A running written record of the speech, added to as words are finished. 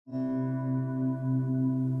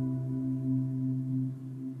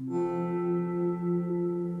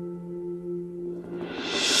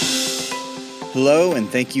Hello, and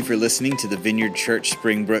thank you for listening to the Vineyard Church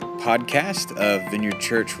Springbrook podcast of Vineyard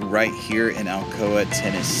Church right here in Alcoa,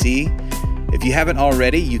 Tennessee. If you haven't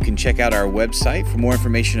already, you can check out our website for more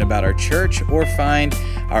information about our church or find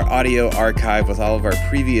our audio archive with all of our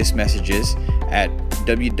previous messages at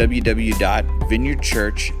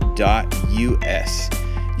www.vineyardchurch.us.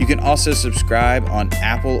 You can also subscribe on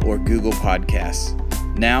Apple or Google Podcasts.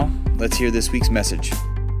 Now, let's hear this week's message.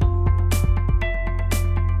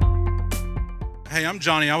 Hey, I'm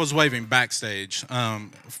Johnny. I was waving backstage. I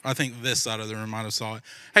think this side of the room might have saw it.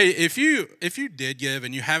 Hey, if you did give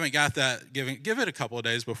and you haven't got that giving, give it a couple of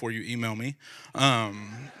days before you email me.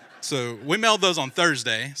 So we mailed those on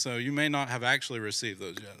Thursday, so you may not have actually received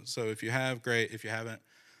those yet. So if you have, great. If you haven't,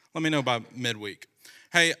 let me know by midweek.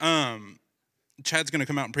 Hey, Chad's going to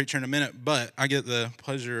come out and preach here in a minute, but I get the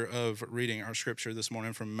pleasure of reading our scripture this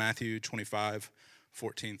morning from Matthew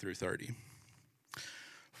 25:14 through 30.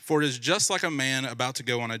 For it is just like a man about to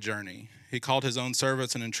go on a journey. He called his own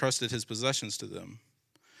servants and entrusted his possessions to them.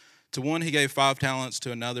 To one he gave 5 talents,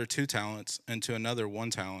 to another 2 talents, and to another 1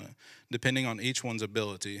 talent, depending on each one's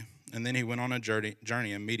ability. And then he went on a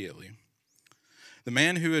journey immediately. The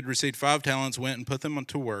man who had received 5 talents went and put them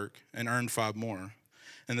to work and earned 5 more.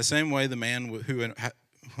 In the same way, the man with 2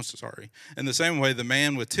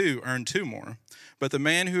 earned 2 more. But the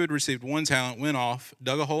man who had received 1 talent went off,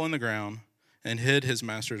 dug a hole in the ground, and hid his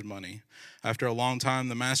master's money. After a long time,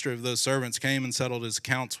 the master of those servants came and settled his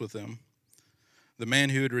accounts with them. The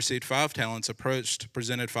man who had received 5 talents approached,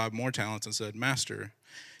 presented 5 more talents, and said, Master,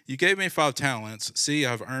 you gave me 5 talents. See,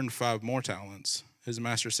 I've earned 5 more talents. His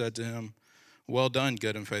master said to him, Well done,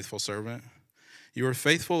 good and faithful servant. You are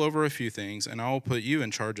faithful over a few things, and I will put you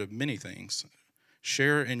in charge of many things.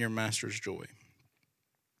 Share in your master's joy.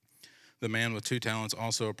 The man with 2 talents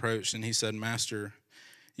also approached, and he said, Master,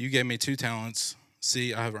 you gave me 2 talents.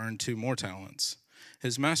 See, I have earned 2 more talents.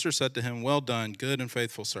 His master said to him, Well done, good and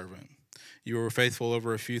faithful servant. You were faithful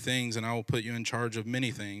over a few things, and I will put you in charge of many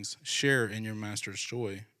things. Share in your master's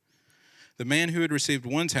joy. The man who had received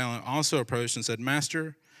 1 talent also approached and said,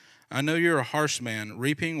 Master, I know you're a harsh man,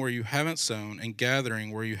 reaping where you haven't sown and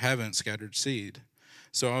gathering where you haven't scattered seed.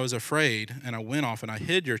 So I was afraid, and I went off and I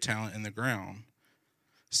hid your talent in the ground.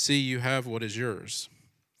 See, you have what is yours.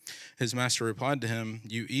 His master replied to him,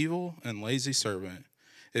 You evil and lazy servant.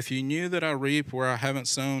 If you knew that I reap where I haven't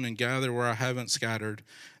sown and gather where I haven't scattered,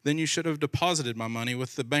 then you should have deposited my money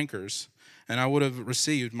with the bankers, and I would have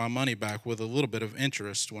received my money back with a little bit of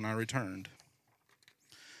interest when I returned.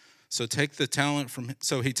 So he took the talent from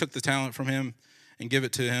him and give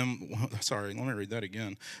it to him. Sorry, let me read that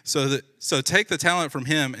again. So take the talent from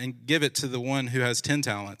him and give it to the one who has 10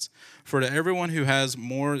 talents. For to everyone who has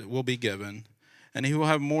more will be given, and he will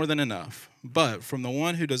have more than enough. But from the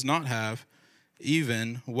one who does not have,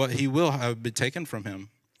 even what he will have be taken from him.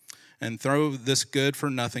 And throw this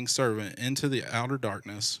good-for-nothing servant into the outer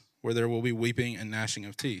darkness, where there will be weeping and gnashing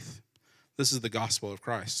of teeth. This is the gospel of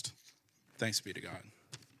Christ. Thanks be to God.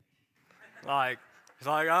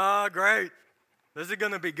 Great. This is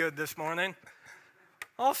going to be good this morning.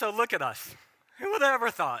 Also, look at us. Who would have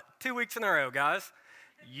ever thought? 2 weeks in a row, guys.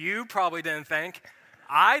 You probably didn't think.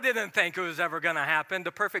 I didn't think it was ever going to happen.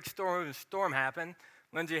 The perfect storm happened.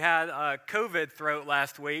 Lindsay had a COVID throat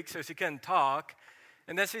last week, so she couldn't talk.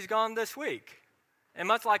 And then she's gone this week. And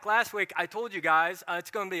much like last week, I told you guys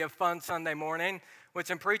it's going to be a fun Sunday morning, which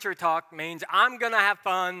in preacher talk means I'm going to have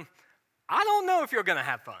fun. I don't know if you're going to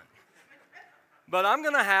have fun. But I'm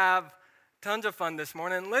going to have tons of fun this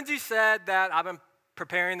morning. Lindsay said that I've been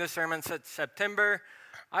preparing this sermon since September.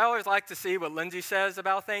 I always like to see what Lindsay says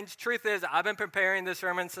about things. Truth is, I've been preparing this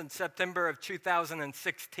sermon since September of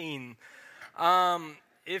 2016.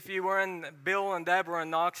 If you were in, Bill and Deb were in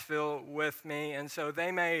Knoxville with me, and so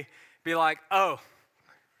they may be like, oh,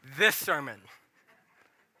 this sermon.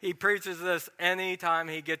 He preaches this anytime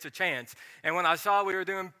he gets a chance. And when I saw we were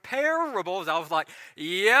doing parables, I was like,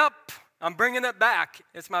 yep, I'm bringing it back.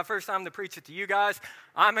 It's my first time to preach it to you guys.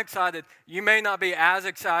 I'm excited. You may not be as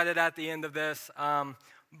excited at the end of this,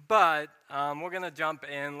 but we're going to jump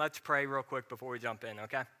in. Let's pray real quick before we jump in,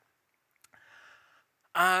 okay?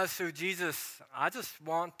 So Jesus, I just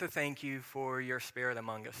want to thank you for your spirit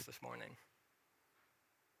among us this morning.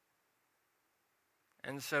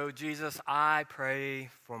 And so, Jesus, I pray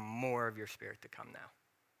for more of your spirit to come now.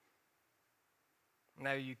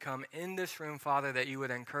 Now you come in this room, Father, that you would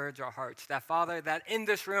encourage our hearts. That, Father, that in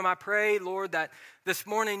this room, I pray, Lord, that this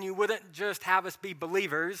morning you wouldn't just have us be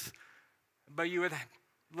believers, but you would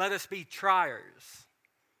let us be triers.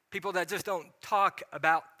 People that just don't talk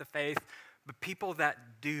about the faith, but people that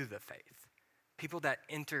do the faith. People that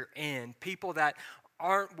enter in. People that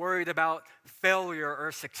aren't worried about failure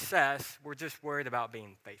or success. We're just worried about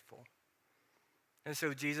being faithful. And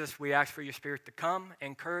so, Jesus, we ask for your Spirit to come,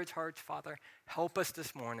 encourage hearts, Father. Help us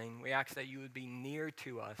this morning. We ask that you would be near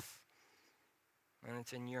to us. And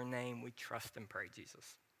it's in your name we trust and pray,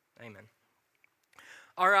 Jesus. Amen.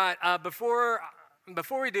 All right, before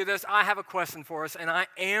we do this, I have a question for us, and I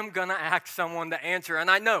am going to ask someone to answer.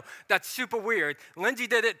 And I know that's super weird. Lindsay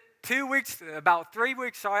did it about 3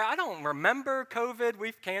 weeks, sorry. I don't remember COVID.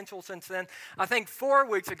 We've canceled since then. I think 4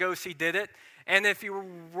 weeks ago she did it. And if you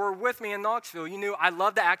were with me in Knoxville, you knew I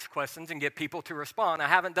love to ask questions and get people to respond. I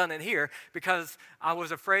haven't done it here because I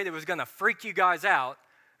was afraid it was going to freak you guys out.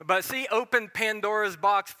 But see, opened Pandora's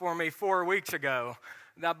box for me 4 weeks ago.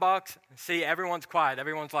 That box, see, everyone's quiet.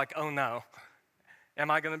 Everyone's like, oh no. Am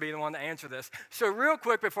I going to be the one to answer this? So real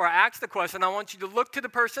quick, before I ask the question, I want you to look to the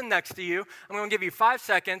person next to you. I'm going to give you 5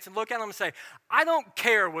 seconds and look at them and say, I don't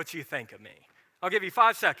care what you think of me. I'll give you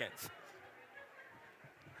 5 seconds.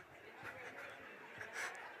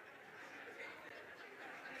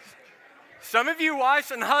 Some of you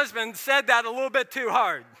wives and husbands said that a little bit too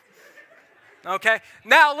hard. Okay?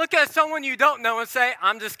 Now look at someone you don't know and say,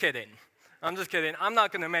 I'm just kidding. I'm just kidding. I'm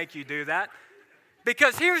not going to make you do that.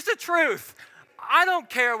 Because here's the truth. I don't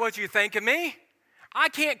care what you think of me. I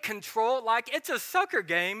can't control, it's a sucker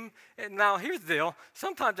game. And now here's the deal.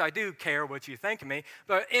 Sometimes I do care what you think of me.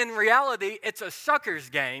 But in reality, it's a sucker's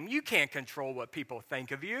game. You can't control what people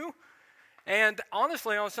think of you. And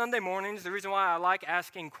honestly, on Sunday mornings, the reason why I like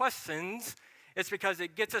asking questions is because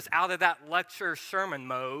it gets us out of that lecture sermon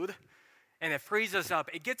mode and it frees us up.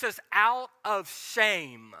 It gets us out of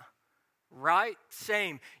shame, right?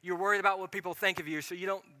 Shame. You're worried about what people think of you, so you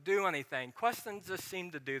don't do anything. Questions just seem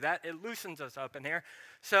to do that. It loosens us up in here.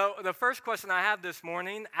 So the first question I have this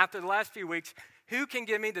morning, after the last few weeks, who can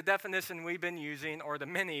give me the definition we've been using or the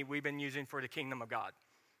mini we've been using for the kingdom of God?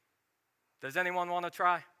 Does anyone want to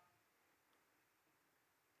try?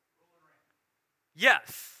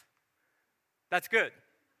 Yes. That's good.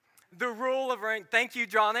 The rule of reign. Thank you,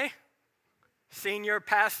 Johnny. Senior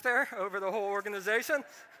pastor over the whole organization.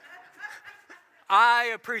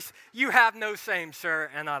 I appreciate, you have no shame, sir,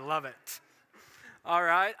 and I love it. All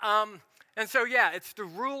right. And so, yeah, it's the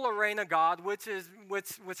rule or reign of God, which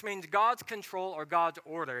means God's control or God's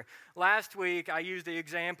order. Last week, I used the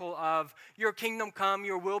example of your kingdom come,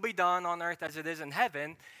 your will be done on earth as it is in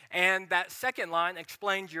heaven. And that second line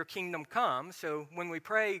explains your kingdom come. So when we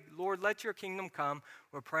pray, Lord, let your kingdom come,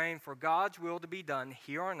 we're praying for God's will to be done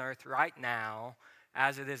here on earth right now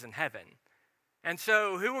as it is in heaven. And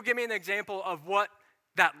so who will give me an example of what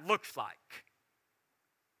that looks like?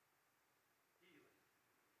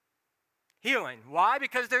 Healing. Why?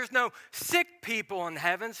 Because there's no sick people in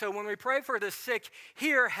heaven. So when we pray for the sick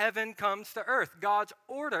here, heaven comes to earth. God's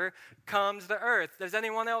order comes to earth. Does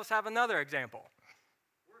anyone else have another example?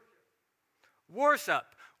 Worship.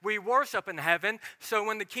 We worship in heaven. So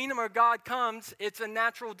when the kingdom of God comes, it's a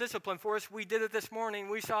natural discipline for us. We did it this morning.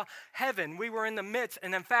 We saw heaven. We were in the midst.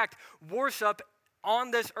 And in fact, worship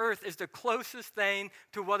on this earth is the closest thing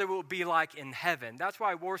to what it will be like in heaven. That's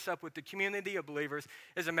why worship with the community of believers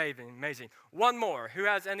is amazing. One more. Who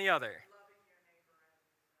has any other?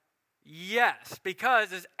 Yes,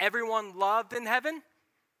 because is everyone loved in heaven?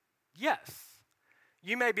 Yes.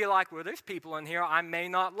 You may be like, well, there's people in here I may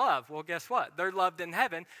not love. Well, guess what? They're loved in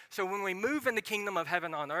heaven. So when we move in the kingdom of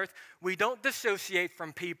heaven on earth, we don't dissociate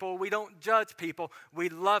from people. We don't judge people. We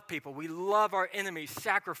love people. We love our enemies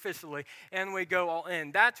sacrificially, and we go all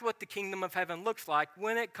in. That's what the kingdom of heaven looks like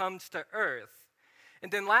when it comes to earth.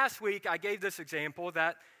 And then last week, I gave this example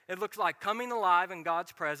that it looks like coming alive in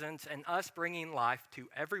God's presence and us bringing life to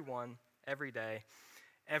everyone, every day,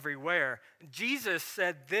 everywhere. Jesus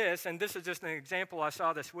said this, and this is just an example I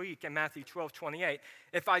saw this week in Matthew 12:28.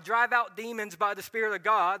 If I drive out demons by the Spirit of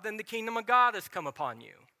God, then the kingdom of God has come upon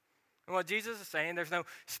you. And what Jesus is saying, there's no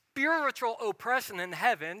spiritual oppression in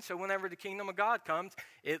heaven, so whenever the kingdom of God comes,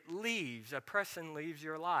 it leaves. Oppression leaves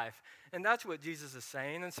your life. And that's what Jesus is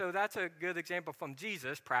saying, and so that's a good example from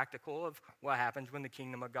Jesus, practical, of what happens when the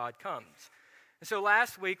kingdom of God comes. And so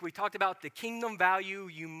last week, we talked about the kingdom value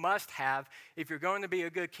you must have if you're going to be a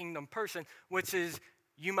good kingdom person, which is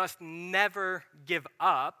you must never give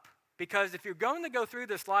up. Because if you're going to go through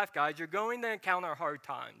this life, guys, you're going to encounter hard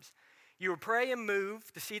times. You will pray and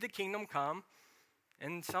move to see the kingdom come,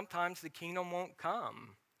 and sometimes the kingdom won't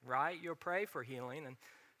come, right? You'll pray for healing, and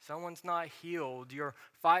someone's not healed. You'll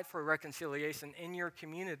fight for reconciliation in your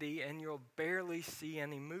community, and you'll barely see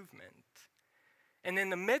any movement. And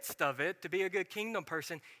in the midst of it, to be a good kingdom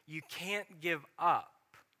person, you can't give up.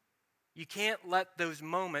 You can't let those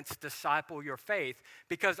moments disciple your faith,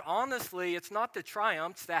 because honestly, it's not the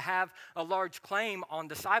triumphs that have a large claim on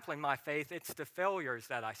discipling my faith. It's the failures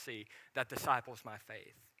that I see that disciples my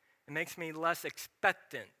faith. It makes me less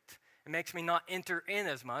expectant. It makes me not enter in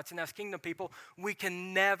as much. And as kingdom people, we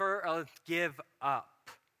can never give up.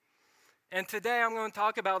 And today I'm going to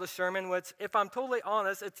talk about a sermon which, if I'm totally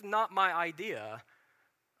honest, it's not my idea.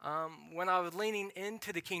 When I was leaning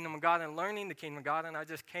into the kingdom of God and learning the kingdom of God, and I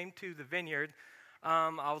just came to the vineyard,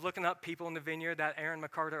 I was looking up people in the vineyard that Aaron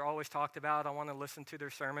McCarter always talked about. I want to listen to their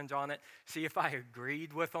sermons on it, see if I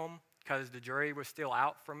agreed with them, because the jury was still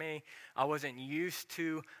out for me. I wasn't used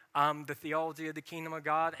to the theology of the kingdom of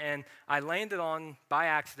God, and I landed on, by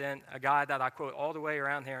accident, a guy that I quote all the way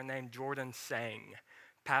around here named Jordan Sang,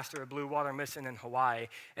 pastor of Blue Water Mission in Hawaii,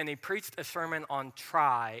 and he preached a sermon on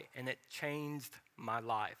try, and it changed my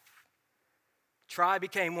life. Try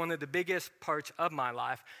became one of the biggest parts of my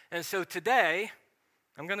life, and so today,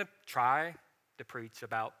 I'm going to try to preach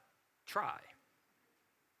about try,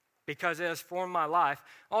 because it has formed my life.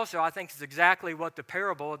 Also, I think it's exactly what the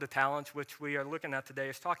parable of the talents, which we are looking at today,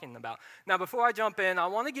 is talking about. Now, before I jump in, I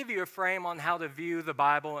want to give you a frame on how to view the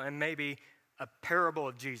Bible and maybe a parable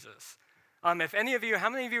of Jesus. How many of you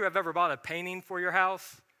have ever bought a painting for your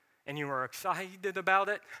house and you were excited about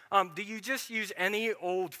it? Do you just use any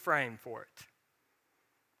old frame for it?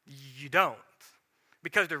 You don't.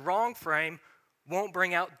 Because the wrong frame won't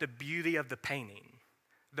bring out the beauty of the painting.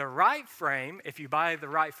 The right frame, if you buy the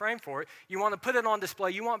right frame for it, you want to put it on display.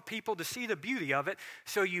 You want people to see the beauty of it,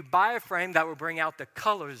 so you buy a frame that will bring out the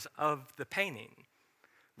colors of the painting.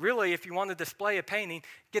 Really, if you want to display a painting,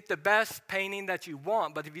 get the best painting that you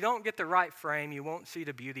want, but if you don't get the right frame, you won't see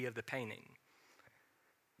the beauty of the painting.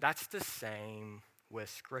 That's the same with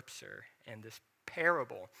Scripture and this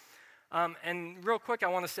parable. And real quick, I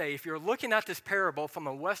want to say, if you're looking at this parable from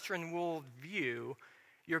a Western world view,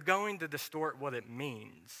 you're going to distort what it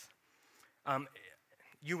means.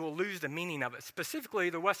 You will lose the meaning of it. Specifically,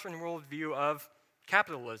 the Western world view of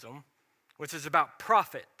capitalism, which is about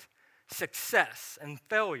profit, success, and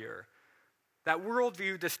failure. That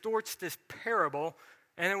worldview distorts this parable,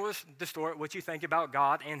 and it will distort what you think about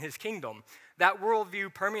God and his kingdom. That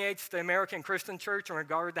worldview permeates the American Christian church in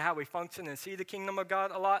regard to how we function and see the kingdom of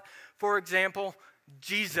God a lot. For example,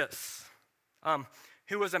 Jesus,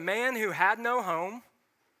 who was a man who had no home,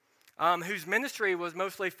 whose ministry was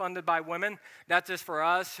mostly funded by women. That's just for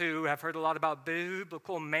us who have heard a lot about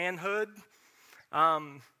biblical manhood.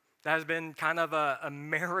 That has been kind of an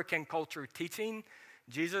American culture teaching.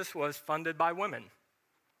 Jesus was funded by women,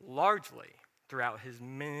 largely throughout his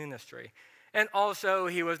ministry. And also,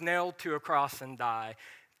 he was nailed to a cross and died.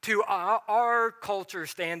 To our culture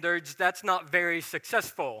standards, that's not very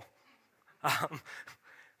successful.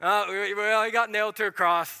 Well, he got nailed to a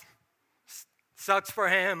cross. Sucks for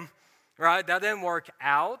him, right? That didn't work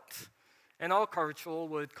out. And all culture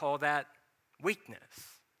would call that weakness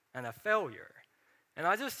and a failure. And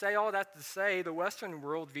I just say all that to say the Western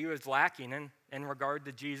worldview is lacking in regard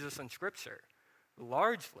to Jesus and Scripture,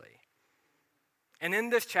 largely. And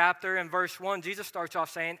in this chapter, in verse 1, Jesus starts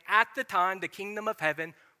off saying, at the time the kingdom of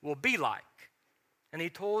heaven will be like. And he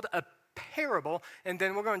told a parable, and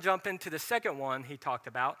then we're going to jump into the second one he talked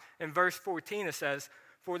about. In verse 14 it says,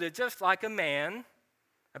 for they're just like a man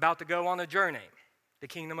about to go on a journey, the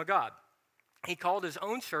kingdom of God. He called his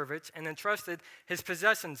own servants and entrusted his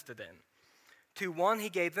possessions to them. To one he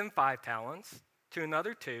gave them 5 talents, to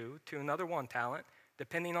another 2, to another 1 talent,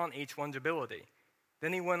 depending on each one's ability.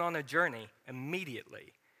 Then he went on a journey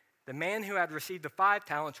immediately. The man who had received the 5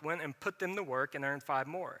 talents went and put them to work and earned 5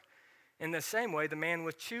 more. In the same way, the man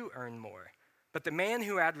with 2 earned more. But the man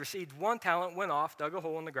who had received 1 talent went off, dug a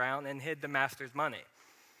hole in the ground, and hid the master's money.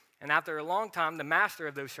 And after a long time, the master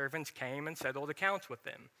of those servants came and settled accounts with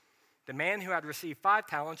them. The man who had received 5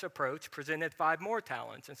 talents approached, presented 5 more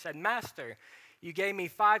talents, and said, Master, you gave me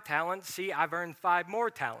 5 talents. See, I've earned 5 more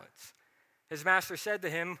talents. His master said to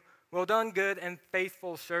him, well done, good and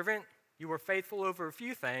faithful servant. You were faithful over a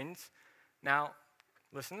few things. Now,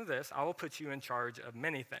 listen to this. I will put you in charge of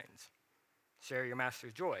many things. Share your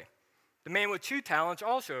master's joy. The man with 2 talents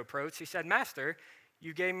also approached. He said, Master,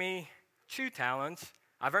 you gave me 2 talents.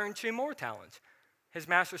 I've earned 2 more talents. His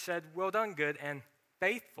master said, well done, good and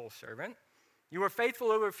faithful servant. You were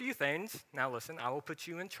faithful over a few things. Now listen, I will put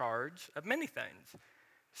you in charge of many things.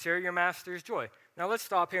 Share your master's joy. Now let's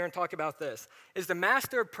stop here and talk about this. Is the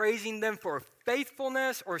master praising them for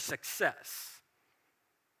faithfulness or success?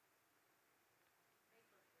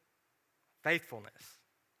 Faithfulness.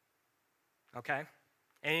 Okay?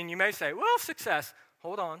 And you may say, well, success.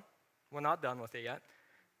 Hold on. We're not done with it yet.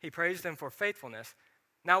 He praised them for faithfulness.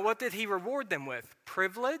 Now, what did he reward them with?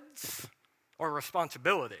 Privilege or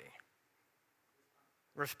responsibility?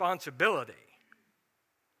 Responsibility.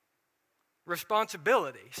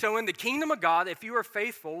 Responsibility. So in the kingdom of God, if you are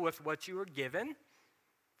faithful with what you are given,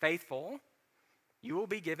 faithful, you will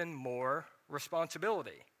be given more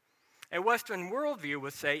responsibility. A Western worldview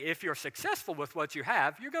would say if you're successful with what you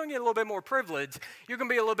have, you're going to get a little bit more privilege. You're going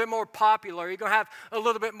to be a little bit more popular. You're going to have a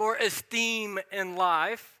little bit more esteem in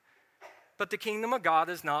life. But the kingdom of God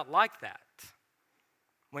is not like that.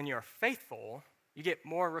 When you're faithful, you get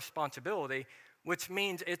more responsibility, which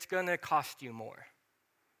means it's going to cost you more.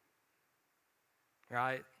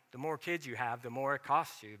 Right? The more kids you have, the more it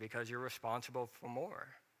costs you because you're responsible for more.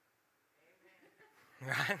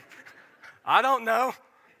 Right? I don't know.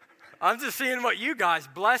 I'm just seeing what you guys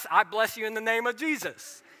bless. I bless you in the name of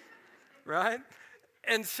Jesus. Right?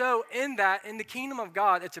 And so in the kingdom of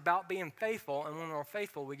God, it's about being faithful. And when we're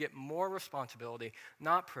faithful, we get more responsibility,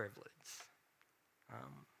 not privilege.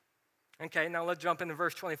 Okay, now let's jump into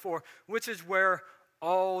verse 24, which is where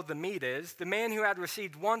all the meat is. The man who had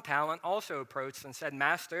received 1 talent also approached and said,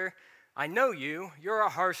 Master, I know you. You're a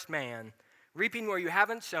harsh man, reaping where you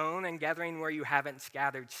haven't sown and gathering where you haven't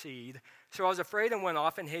scattered seed. So I was afraid and went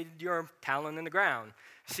off and hid your talent in the ground.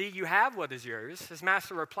 See, you have what is yours. His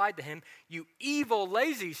master replied to him, You evil,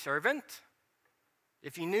 lazy servant.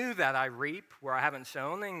 If you knew that I reap where I haven't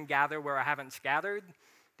sown and gather where I haven't scattered,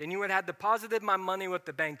 then you would have deposited my money with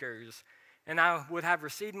the bankers, and I would have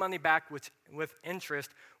received money back with interest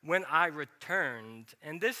when I returned.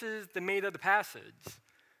 And this is the meat of the passage.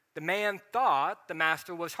 The man thought the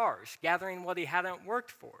master was harsh, gathering what he hadn't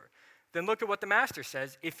worked for. Then look at what the master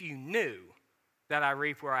says, if you knew that I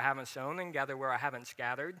reap where I haven't sown and gather where I haven't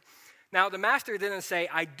scattered. Now, the master didn't say,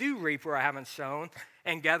 I do reap where I haven't sown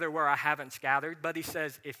and gather where I haven't scattered, but he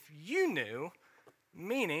says, if you knew,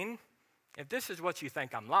 meaning, if this is what you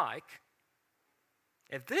think I'm like,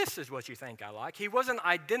 if this is what you think I like, he wasn't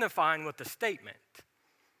identifying with the statement.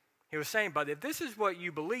 He was saying, but if this is what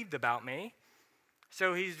you believed about me,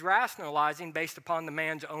 so he's rationalizing based upon the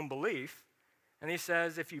man's own belief, and he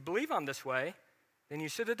says, if you believe I'm this way, then you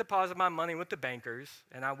should have deposited my money with the bankers,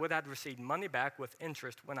 and I would have received money back with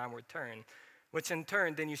interest when I return, which in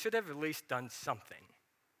turn, then you should have at least done something.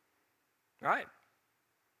 Right?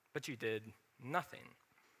 But you did nothing.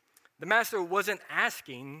 The master wasn't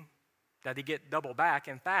asking that he get double back.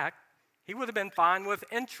 In fact, he would have been fine with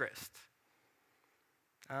interest.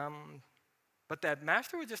 But that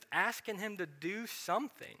master was just asking him to do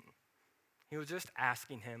something. He was just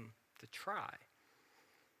asking him to try.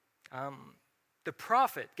 The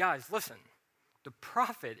prophet, guys, listen. The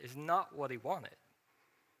prophet is not what he wanted.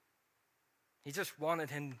 He just wanted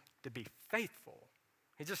him to be faithful.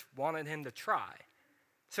 He just wanted him to try.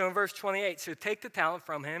 So in verse 28, so take the talent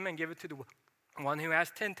from him and give it to the one who has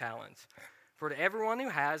 10 talents. For to everyone who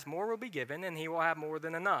has, more will be given, and he will have more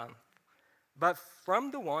than enough. But from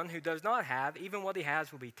the one who does not have, even what he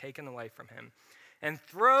has will be taken away from him. And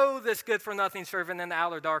throw this good-for-nothing servant into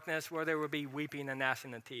outer darkness where there will be weeping and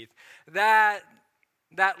gnashing of teeth. That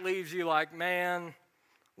leaves you like, man,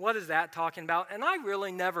 what is that talking about? And I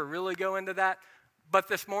really never really go into that, but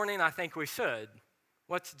this morning I think we should.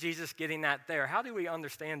 What's Jesus getting at there? How do we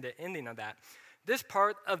understand the ending of that? This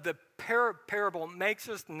part of the parable makes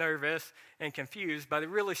us nervous and confused, but it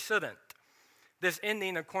really shouldn't. This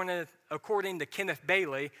ending, according to Kenneth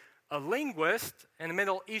Bailey, a linguist and a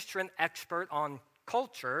Middle Eastern expert on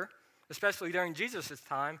culture, especially during Jesus'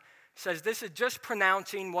 time, says this is just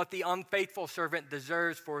pronouncing what the unfaithful servant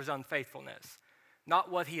deserves for his unfaithfulness,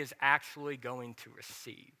 not what he is actually going to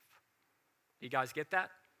receive. You guys get that?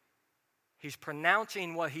 He's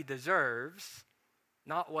pronouncing what he deserves,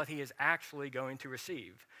 not what he is actually going to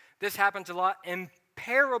receive. This happens a lot in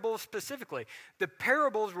parables specifically. The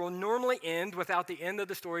parables will normally end without the end of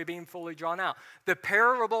the story being fully drawn out. The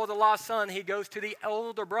parable of the lost son, he goes to the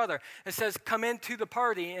elder brother and says, come into the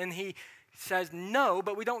party, and he says no,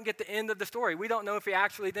 but we don't get the end of the story. We don't know if he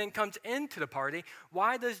actually then comes into the party.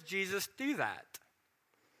 Why does Jesus do that?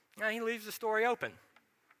 Now, he leaves the story open.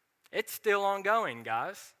 It's still ongoing,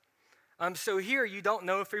 guys. So here you don't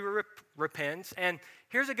know if he repents. And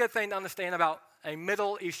here's a good thing to understand about a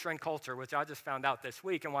Middle Eastern culture, which I just found out this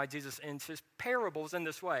week, and why Jesus ends his parables in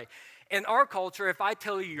this way. In our culture, if I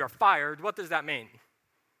tell you you're fired, what does that mean?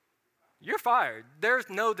 You're fired. There's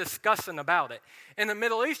no discussion about it. In the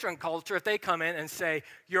Middle Eastern culture, if they come in and say,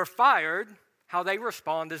 you're fired, how they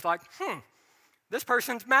respond is like, this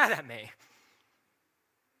person's mad at me.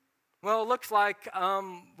 Well, it looks like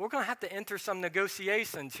we're going to have to enter some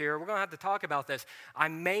negotiations here. We're going to have to talk about this. I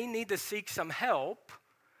may need to seek some help.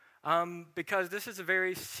 because this is a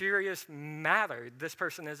very serious matter. This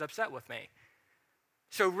person is upset with me.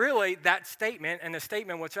 So really, that statement, and the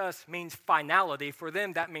statement with us means finality. For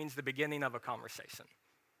them, that means the beginning of a conversation.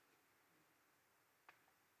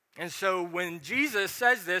 And so when Jesus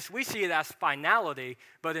says this, we see it as finality,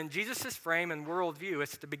 but in Jesus' frame and worldview,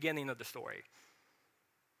 it's the beginning of the story.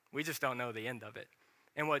 We just don't know the end of it.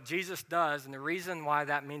 And what Jesus does, and the reason why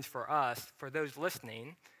that means for us, for those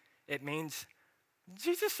listening, it means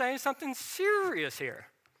Jesus saying something serious here.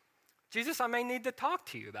 Jesus, I may need to talk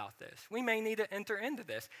to you about this. We may need to enter into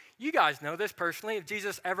this. You guys know this personally. If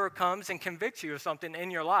Jesus ever comes and convicts you of something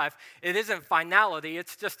in your life, it isn't finality,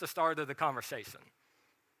 it's just the start of the conversation.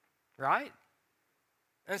 Right?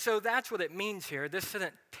 And so that's what it means here. This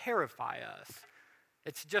shouldn't terrify us.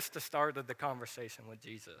 It's just the start of the conversation with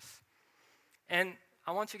Jesus. And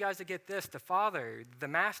I want you guys to get this. The Father, the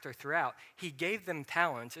Master throughout, he gave them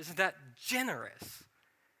talents. Isn't that generous?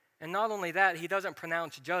 And not only that, he doesn't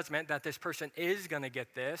pronounce judgment that this person is going to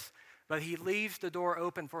get this, but he leaves the door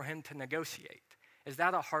open for him to negotiate. Is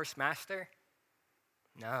that a harsh master?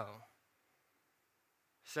 No.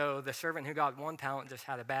 So the servant who got one talent just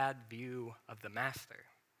had a bad view of the master.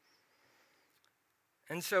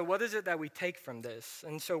 And so what is it that we take from this?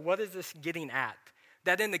 And so what is this getting at?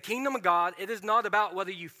 That in the kingdom of God, it is not about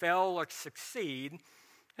whether you fail or succeed.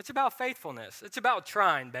 It's about faithfulness. It's about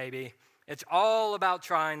trying, baby. It's all about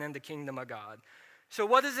trying in the kingdom of God. So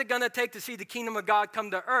what is it going to take to see the kingdom of God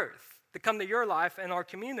come to earth, to come to your life and our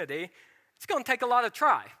community? It's going to take a lot of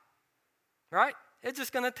try, right? It's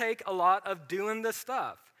just going to take a lot of doing the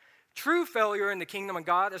stuff. True failure in the kingdom of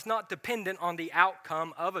God is not dependent on the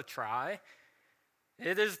outcome of a try.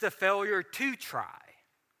 It is the failure to try.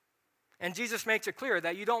 And Jesus makes it clear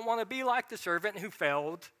that you don't want to be like the servant who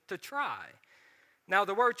failed to try. Now,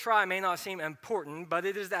 the word try may not seem important, but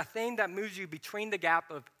it is that thing that moves you between the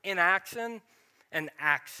gap of inaction and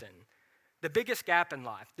action. The biggest gap in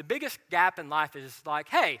life. The biggest gap in life is like,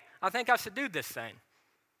 hey, I think I should do this thing.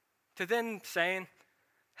 To then saying,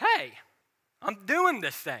 hey, I'm doing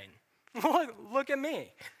this thing. Look at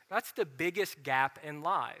me. That's the biggest gap in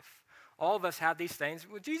life. All of us have these things.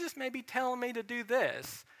 Well, Jesus may be telling me to do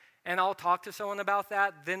this, and I'll talk to someone about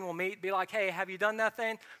that. Then we'll meet, be like, hey, have you done that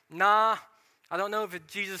thing? Nah, I don't know if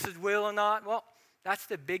it's Jesus' will or not. Well, that's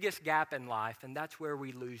the biggest gap in life, and that's where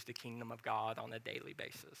we lose the kingdom of God on a daily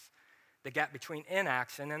basis. The gap between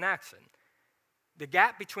inaction and action. The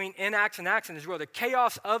gap between inaction and action is where the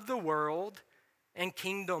chaos of the world and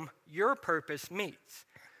kingdom, your purpose, meets.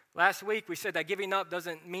 Last week we said that giving up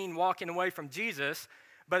doesn't mean walking away from Jesus,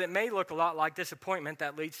 but it may look a lot like disappointment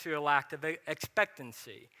that leads to a lack of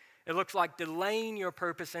expectancy. It looks like delaying your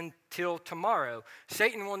purpose until tomorrow.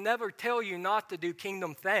 Satan will never tell you not to do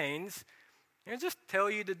kingdom things. He'll just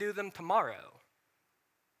tell you to do them tomorrow,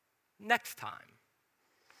 next time.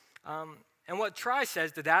 And what try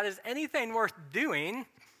says to that is anything worth doing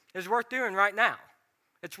is worth doing right now.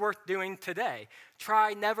 It's worth doing today.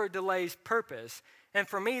 Try never delays purpose. And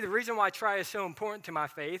for me, the reason why try is so important to my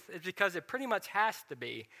faith is because it pretty much has to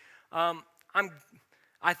be.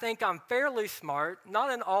 I think I'm fairly smart,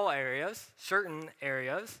 not in all areas, certain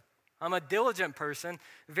areas. I'm a diligent person,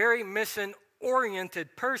 very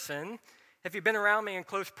mission-oriented person. If you've been around me in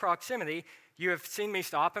close proximity, you have seen me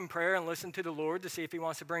stop in prayer and listen to the Lord to see if he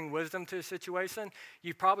wants to bring wisdom to a situation.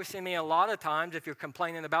 You've probably seen me a lot of times, if you're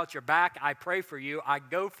complaining about your back, I pray for you, I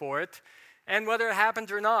go for it. And whether it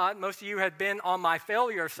happens or not, most of you have been on my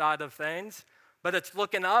failure side of things, but it's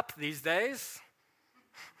looking up these days.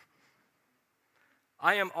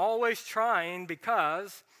 I am always trying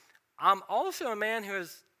because I'm also a man who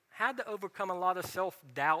has had to overcome a lot of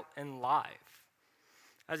self-doubt in life.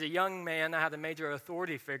 As a young man, I had a major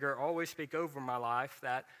authority figure always speak over my life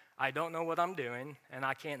that I don't know what I'm doing and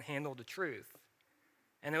I can't handle the truth.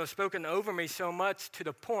 And it was spoken over me so much to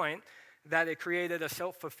the point that it created a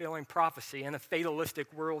self-fulfilling prophecy and a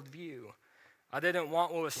fatalistic worldview. I didn't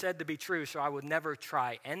want what was said to be true, so I would never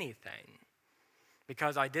try anything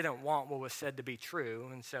because I didn't want what was said to be true.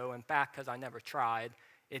 And so, in fact, because I never tried,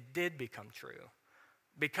 it did become true.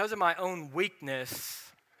 Because of my own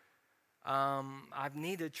weakness, I've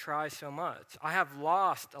needed to try so much. I have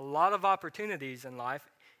lost a lot of opportunities in life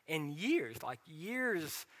in years, like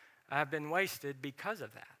years have been wasted because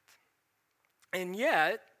of that. And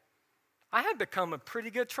yet, I have become a pretty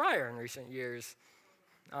good trier in recent years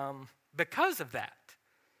because of that.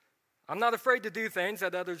 I'm not afraid to do things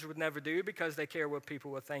that others would never do because they care what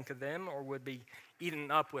people would think of them or would be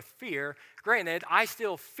eaten up with fear. Granted, I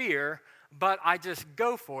still fear, but I just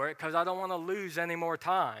go for it because I don't want to lose any more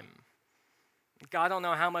time. I don't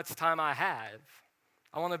know how much time I have.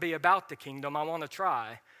 I want to be about the kingdom. I want to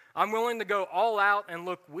try. I'm willing to go all out and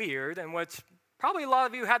look weird, and which probably a lot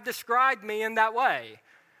of you have described me in that way.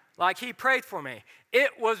 Like he prayed for me.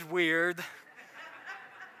 It was weird.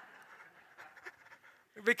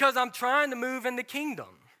 Because I'm trying to move in the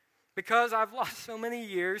kingdom. Because I've lost so many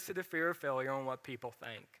years to the fear of failure and what people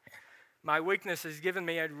think. My weakness has given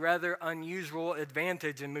me a rather unusual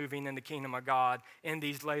advantage in moving in the kingdom of God in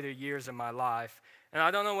these later years of my life. And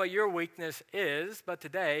I don't know what your weakness is, but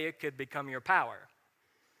today it could become your power.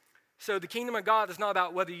 So the kingdom of God is not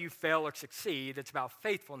about whether you fail or succeed. It's about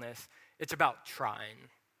faithfulness. It's about trying.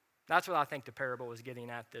 That's what I think the parable was getting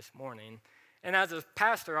at this morning. And as a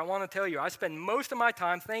pastor, I want to tell you, I spend most of my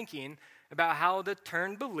time thinking about how to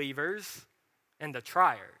turn believers into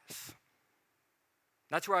triers.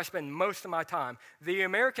 That's where I spend most of my time. The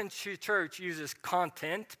American church uses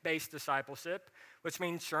content-based discipleship, which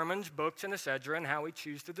means sermons, books, and etc., and how we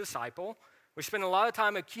choose to disciple. We spend a lot of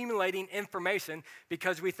time accumulating information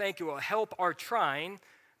because we think it will help our trying,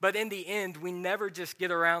 but in the end, we never just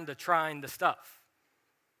get around to trying the stuff.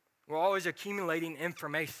 We're always accumulating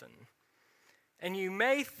information. And you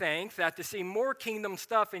may think that to see more kingdom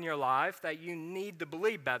stuff in your life that you need to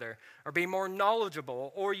believe better or be more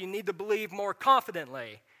knowledgeable or you need to believe more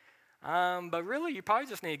confidently. But really, you probably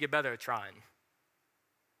just need to get better at trying.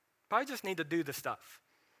 Probably just need to do the stuff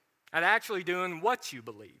and actually doing what you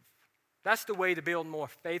believe. That's the way to build more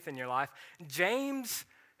faith in your life. James,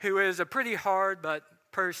 who is a pretty hard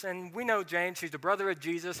person, we know James, who's the brother of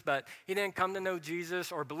Jesus, but he didn't come to know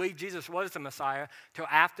Jesus or believe Jesus was the Messiah till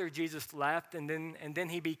after Jesus left, and then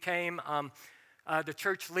he became the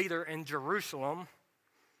church leader in Jerusalem.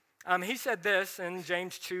 He said this in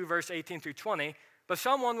James 2, verse 18 through 20, but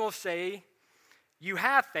someone will say, you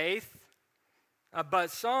have faith,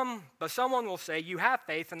 but someone will say, you have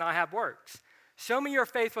faith and I have works. Show me your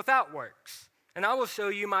faith without works, and I will show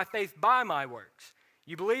you my faith by my works.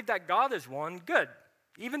 You believe that God is one? Good.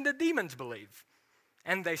 Even the demons believe,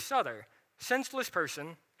 and they shudder. Senseless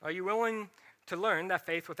person, are you willing to learn that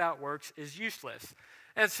faith without works is useless?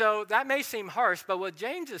 And so that may seem harsh, but what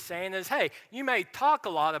James is saying is, hey, you may talk a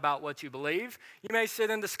lot about what you believe. You may sit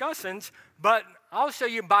in discussions, but I'll show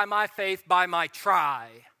you by my faith, by my try.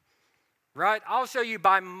 Right? I'll show you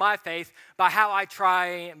by my faith, by how I'm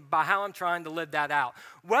trying to live that out.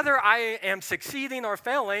 Whether I am succeeding or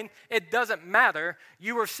failing, it doesn't matter.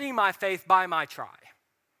 You will see my faith by my try.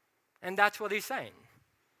 And that's what he's saying.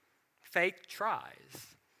 Faith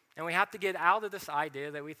tries. And we have to get out of this idea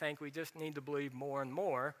that we think we just need to believe more and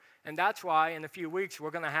more. And that's why in a few weeks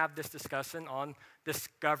we're going to have this discussion on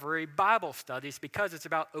Discovery Bible Studies, because it's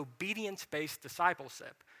about obedience-based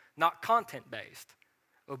discipleship, not content-based.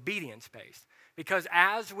 Obedience-based. Because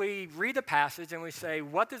as we read a passage and we say,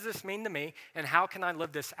 what does this mean to me and how can I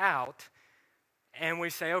live this out? And we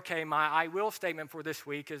say, okay, my I will statement for this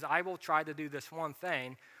week is I will try to do this one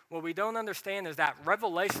thing. What we don't understand is that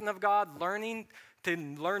revelation of God, learning to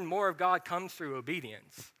learn more of God comes through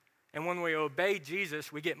obedience. And when we obey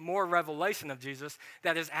Jesus, we get more revelation of Jesus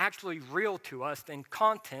that is actually real to us than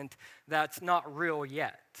content that's not real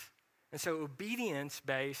yet. And so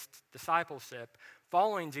obedience-based discipleship,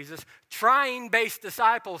 following Jesus, trying-based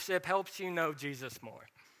discipleship helps you know Jesus more.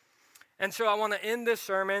 And so I want to end this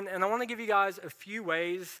sermon, and I want to give you guys a few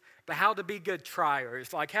ways about how to be good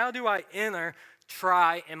triers. Like, how do I enter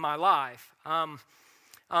try in my life?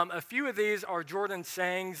 A few of these are Jordan's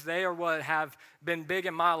sayings. They are what have been big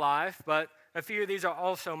in my life, but a few of these are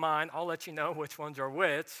also mine. I'll let you know which ones are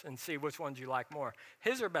which and see which ones you like more.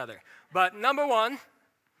 His are better. But number one,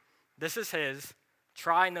 this is his.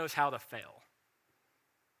 Try knows how to fail.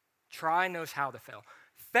 Try knows how to fail.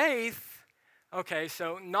 Faith, okay,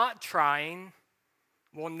 so not trying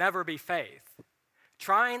will never be faith.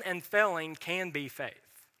 Trying and failing can be faith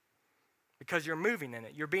because you're moving in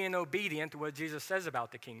it. You're being obedient to what Jesus says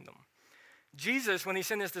about the kingdom. Jesus, when he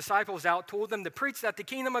sent his disciples out, told them to preach that the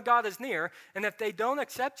kingdom of God is near, and if they don't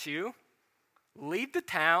accept you, leave the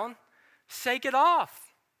town, shake it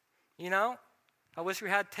off. You know, I wish we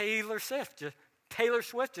had Taylor Swift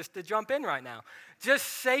just to jump in right now.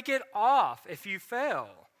 Just shake it off if you fail.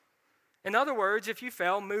 In other words, if you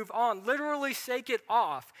fail, move on. Literally shake it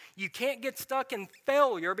off. You can't get stuck in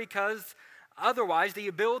failure because otherwise the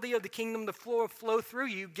ability of the kingdom to flow through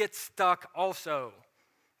you gets stuck also.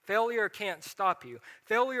 Failure can't stop you.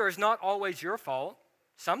 Failure is not always your fault.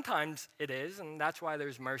 Sometimes it is, and that's why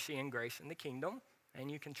there's mercy and grace in the kingdom,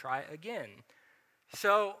 and you can try again.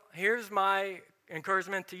 So here's my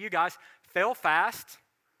encouragement to you guys. Fail fast,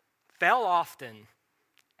 fail often,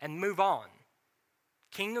 and move on.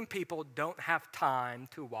 Kingdom people don't have time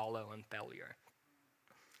to wallow in failure.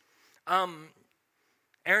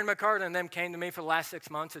 Aaron McCarter and them came to me for the last 6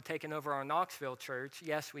 months of taking over our Knoxville church.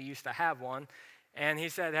 Yes, we used to have one. And he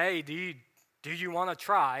said, hey, do you want to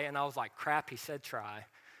try? And I was like, crap, he said try.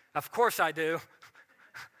 Of course I do.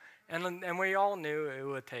 and we all knew it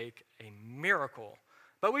would take a miracle.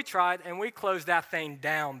 But we tried, and we closed that thing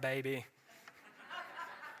down, baby.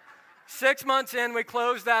 6 months in, we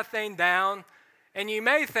closed that thing down. And you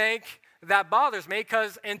may think that bothers me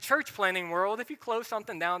because in church planning world, if you close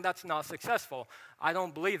something down, that's not successful. I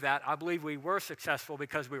don't believe that. I believe we were successful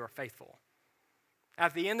because we were faithful.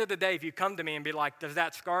 At the end of the day, if you come to me and be like, does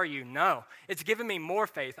that scar you? No. It's given me more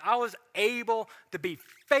faith. I was able to be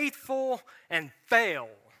faithful and fail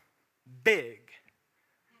big.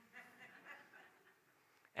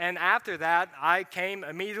 And after that, I came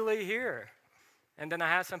immediately here. And then I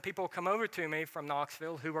had some people come over to me from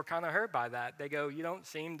Knoxville who were kind of hurt by that. They go, you don't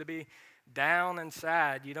seem to be down and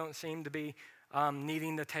sad. You don't seem to be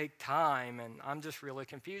needing to take time. And I'm just really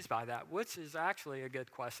confused by that, which is actually a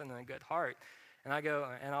good question and a good heart. And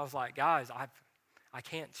I was like, guys, I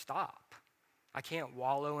can't stop. I can't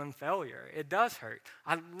wallow in failure. It does hurt.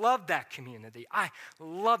 I love that community. I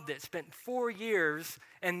loved it. Spent 4 years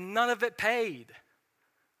and none of it paid.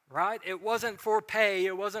 Right? It wasn't for pay.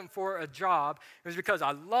 It wasn't for a job. It was because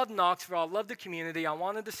I loved Knoxville. I loved the community. I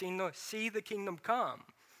wanted to see the kingdom come.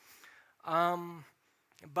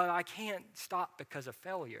 But I can't stop because of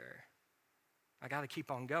failure. I got to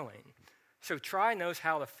keep on going. So try knows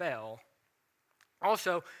how to fail.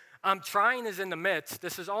 Also, trying is in the midst.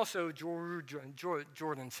 This is also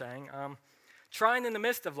Jordan saying. Trying in the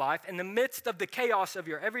midst of life, in the midst of the chaos of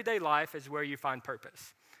your everyday life is where you find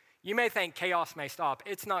purpose. You may think chaos may stop.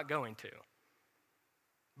 It's not going to.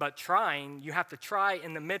 But trying, you have to try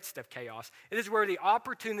in the midst of chaos. It is where the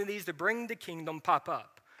opportunities to bring the kingdom pop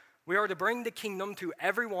up. We are to bring the kingdom to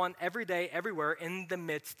everyone, every day, everywhere, in the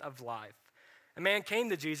midst of life. A man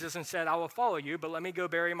came to Jesus and said, I will follow you, but let me go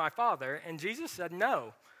bury my father. And Jesus said,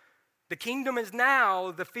 no. The kingdom is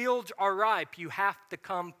now. The fields are ripe. You have to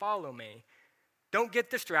come follow me. Don't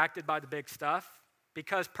get distracted by the big stuff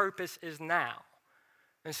because purpose is now.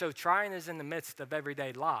 And so trying is in the midst of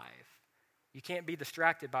everyday life. You can't be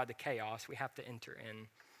distracted by the chaos. We have to enter in.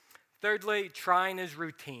 Thirdly, trying is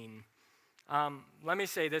routine. Let me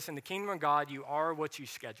say this. In the kingdom of God, you are what you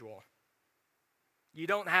schedule. You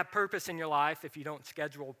don't have purpose in your life if you don't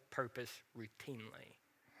schedule purpose routinely.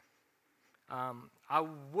 I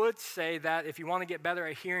would say that if you want to get better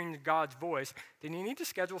at hearing God's voice, then you need to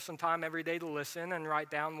schedule some time every day to listen and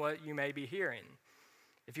write down what you may be hearing.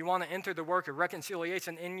 If you want to enter the work of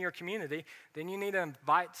reconciliation in your community, then you need to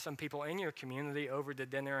invite some people in your community over to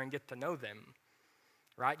dinner and get to know them,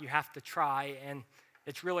 right? You have to try, and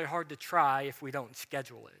it's really hard to try if we don't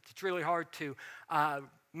schedule it. It's really hard to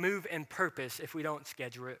move in purpose if we don't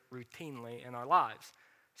schedule it routinely in our lives.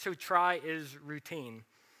 So try is routine.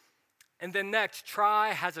 And then next, try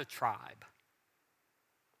has a tribe,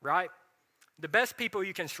 right? The best people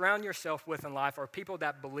you can surround yourself with in life are people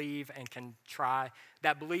that believe and can try,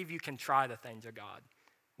 that believe you can try the things of God.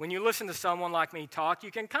 When you listen to someone like me talk,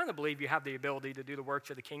 you can kind of believe you have the ability to do the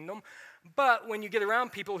works of the kingdom. But when you get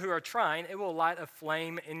around people who are trying, it will light a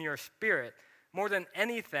flame in your spirit. More than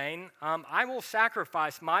anything, I will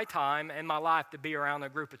sacrifice my time and my life to be around a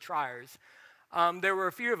group of triers. There were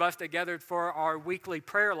a few of us that gathered for our weekly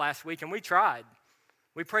prayer last week, and we tried.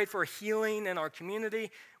 We prayed for healing in our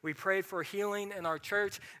community. We prayed for healing in our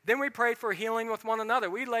church. Then we prayed for healing with one another.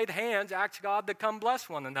 We laid hands, asked God to come bless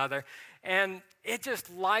one another. And it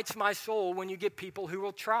just lights my soul when you get people who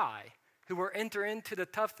will try, who will enter into the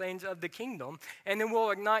tough things of the kingdom, and then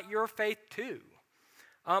will ignite your faith too.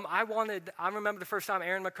 I remember the first time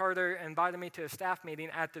Aaron McCarter invited me to a staff meeting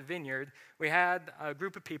at the Vineyard. We had a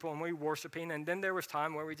group of people and we were worshiping, and then there was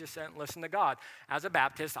time where we just sat and listened to God. As a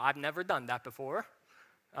Baptist, I've never done that before.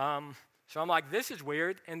 So I'm like, this is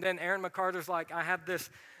weird. And then Aaron McCarter's like, I have this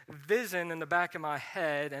vision in the back of my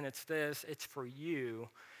head, and it's this, it's for you.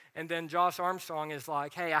 And then Josh Armstrong is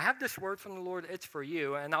like, hey, I have this word from the Lord, it's for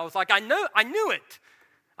you. And I was like, I knew it.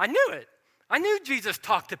 I knew Jesus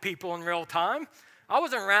talked to people in real time. I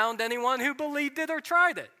wasn't around anyone who believed it or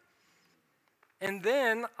tried it. And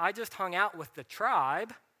then I just hung out with the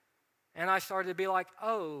tribe, and I started to be like,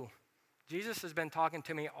 oh, Jesus has been talking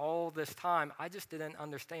to me all this time. I just didn't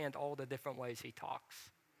understand all the different ways he talks.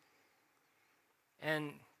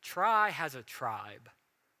 And try has a tribe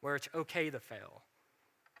where it's okay to fail,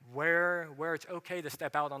 where it's okay to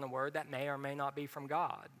step out on a word that may or may not be from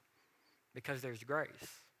God because there's grace.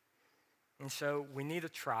 And so we need a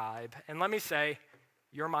tribe. And let me say,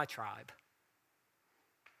 you're my tribe.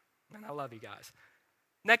 And I love you guys.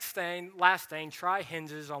 Next thing, last thing, try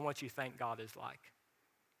hinges on what you think God is like.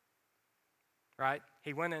 right?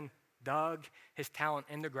 He went and dug his talent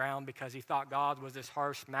in the ground because he thought God was this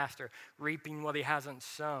harsh master, reaping what he hasn't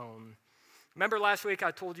sown. Remember last week I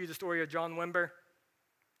told you the story of John Wimber?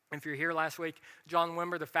 If you're here last week, John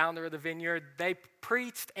Wimber, the founder of the Vineyard, they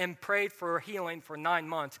preached and prayed for healing for 9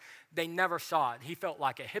 months. They never saw it. He felt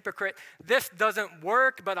like a hypocrite. This doesn't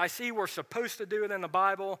work, but I see we're supposed to do it in the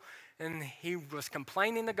Bible. And he was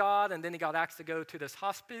complaining to God, and then he got asked to go to this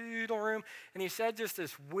hospital room, and he said just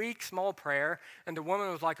this weak, small prayer, and the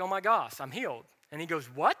woman was like, oh my gosh, I'm healed. And he goes,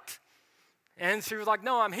 what? And she was like,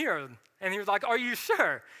 no, I'm healed. And he was like, are you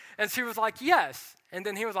sure? And she was like, yes. And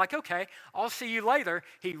then he was like, okay, I'll see you later.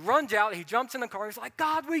 He runs out, he jumps in the car, he's like,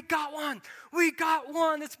 God, we got one. We got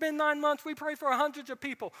one. It's been 9 months. We pray for hundreds of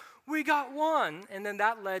people. We got one. And then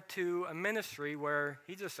that led to a ministry where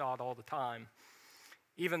he just saw it all the time.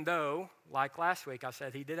 Even though, like last week, I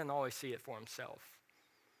said he didn't always see it for himself.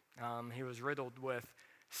 He was riddled with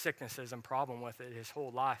sicknesses and problem with it his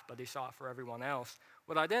whole life, but he saw it for everyone else.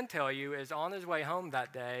 What I didn't tell you is on his way home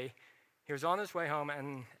that day, he was on his way home,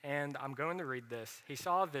 and I'm going to read this. He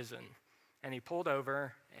saw a vision, and he pulled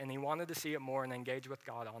over, and he wanted to see it more and engage with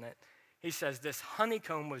God on it. He says, this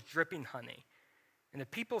honeycomb was dripping honey, and the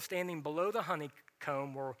people standing below the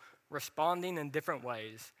honeycomb were responding in different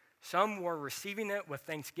ways. Some were receiving it with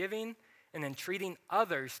thanksgiving and entreating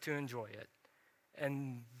others to enjoy it.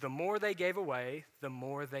 And the more they gave away, the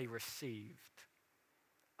more they received.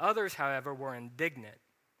 Others, however, were indignant,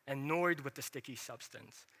 annoyed with the sticky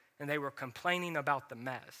substance, and they were complaining about the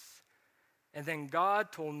mess. And then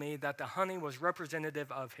God told me that the honey was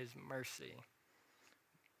representative of his mercy.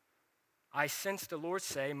 I sensed the Lord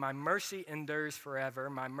say, my mercy endures forever.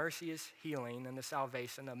 My mercy is healing and the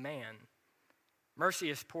salvation of man. Mercy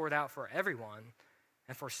is poured out for everyone,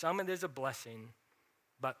 and for some it is a blessing,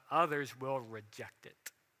 but others will reject it.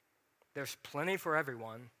 There's plenty for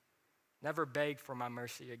everyone. Never beg for my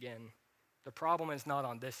mercy again. The problem is not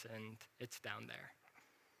on this end, it's down there.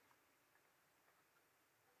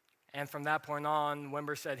 And from that point on,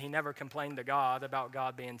 Wimber said he never complained to God about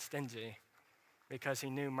God being stingy because he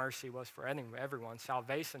knew mercy was for everyone,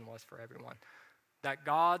 salvation was for everyone. That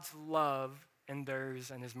God's love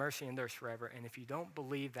endures and his mercy endures forever. And if you don't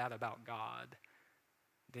believe that about God,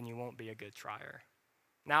 then you won't be a good trier.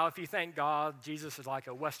 Now, if you think Jesus is like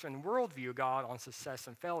a Western worldview God on success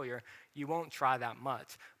and failure, you won't try that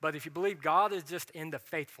much. But if you believe God is just into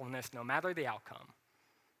faithfulness, no matter the outcome,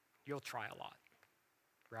 you'll try a lot,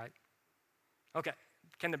 right? Okay,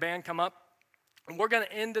 can the band come up? And we're going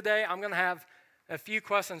to end today. I'm going to have a few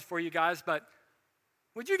questions for you guys, but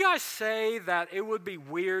would you guys say that it would be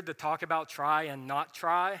weird to talk about try and not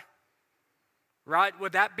try? Right?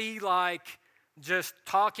 Would that be like just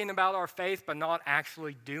talking about our faith but not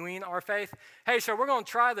actually doing our faith? Hey, so we're going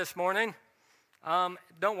to try this morning.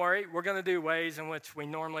 Don't worry, we're going to do ways in which we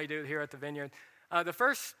normally do here at the Vineyard. The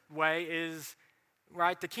first way is,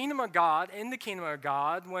 right, the kingdom of God. In the kingdom of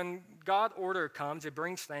God, when God order comes, it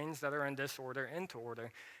brings things that are in disorder into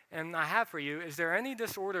order. And I have for you, is there any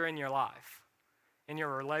disorder in your life? In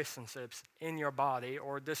your relationships, in your body,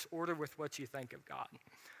 or disorder with what you think of God?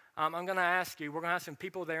 I'm going to ask you, we're going to have some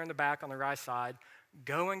people there in the back on the right side,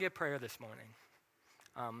 go and get prayer this morning.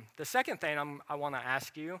 The second thing I want to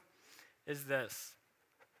ask you is this,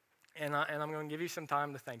 and I'm going to give you some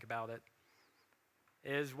time to think about it,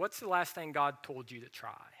 is what's the last thing God told you to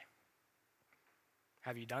try?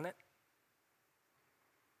 Have you done it?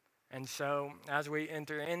 And so as we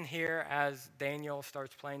enter in here, as Daniel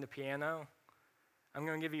starts playing the piano, I'm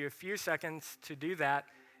going to give you a few seconds to do that.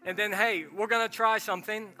 And then, hey, we're going to try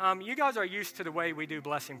something. You guys are used to the way we do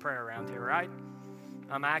blessing prayer around here, right?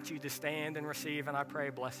 I ask you to stand and receive, and I pray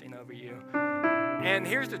a blessing over you. And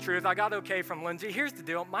here's the truth. I got okay from Lindsay. Here's the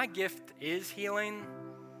deal. My gift is healing.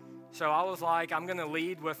 So I was like, I'm going to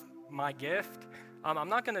lead with my gift. I'm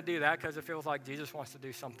not going to do that because it feels like Jesus wants to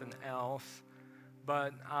do something else.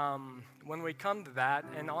 But when we come to that,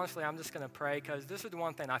 and honestly, I'm just going to pray because this is the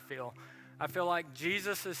one thing I feel like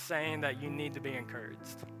Jesus is saying that you need to be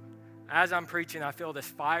encouraged. As I'm preaching, I feel this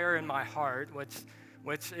fire in my heart,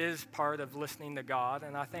 which is part of listening to God,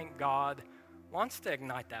 and I think God wants to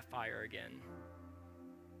ignite that fire again.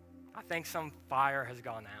 I think some fire has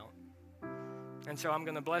gone out. And so I'm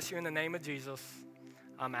going to bless you in the name of Jesus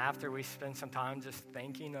after we spend some time just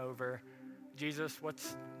thinking over, Jesus,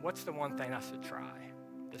 what's the one thing I should try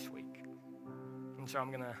this week? And so I'm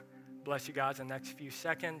going to bless you guys in the next few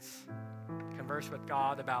seconds. Converse with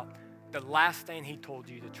God about the last thing he told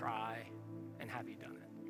you to try, and have you done it?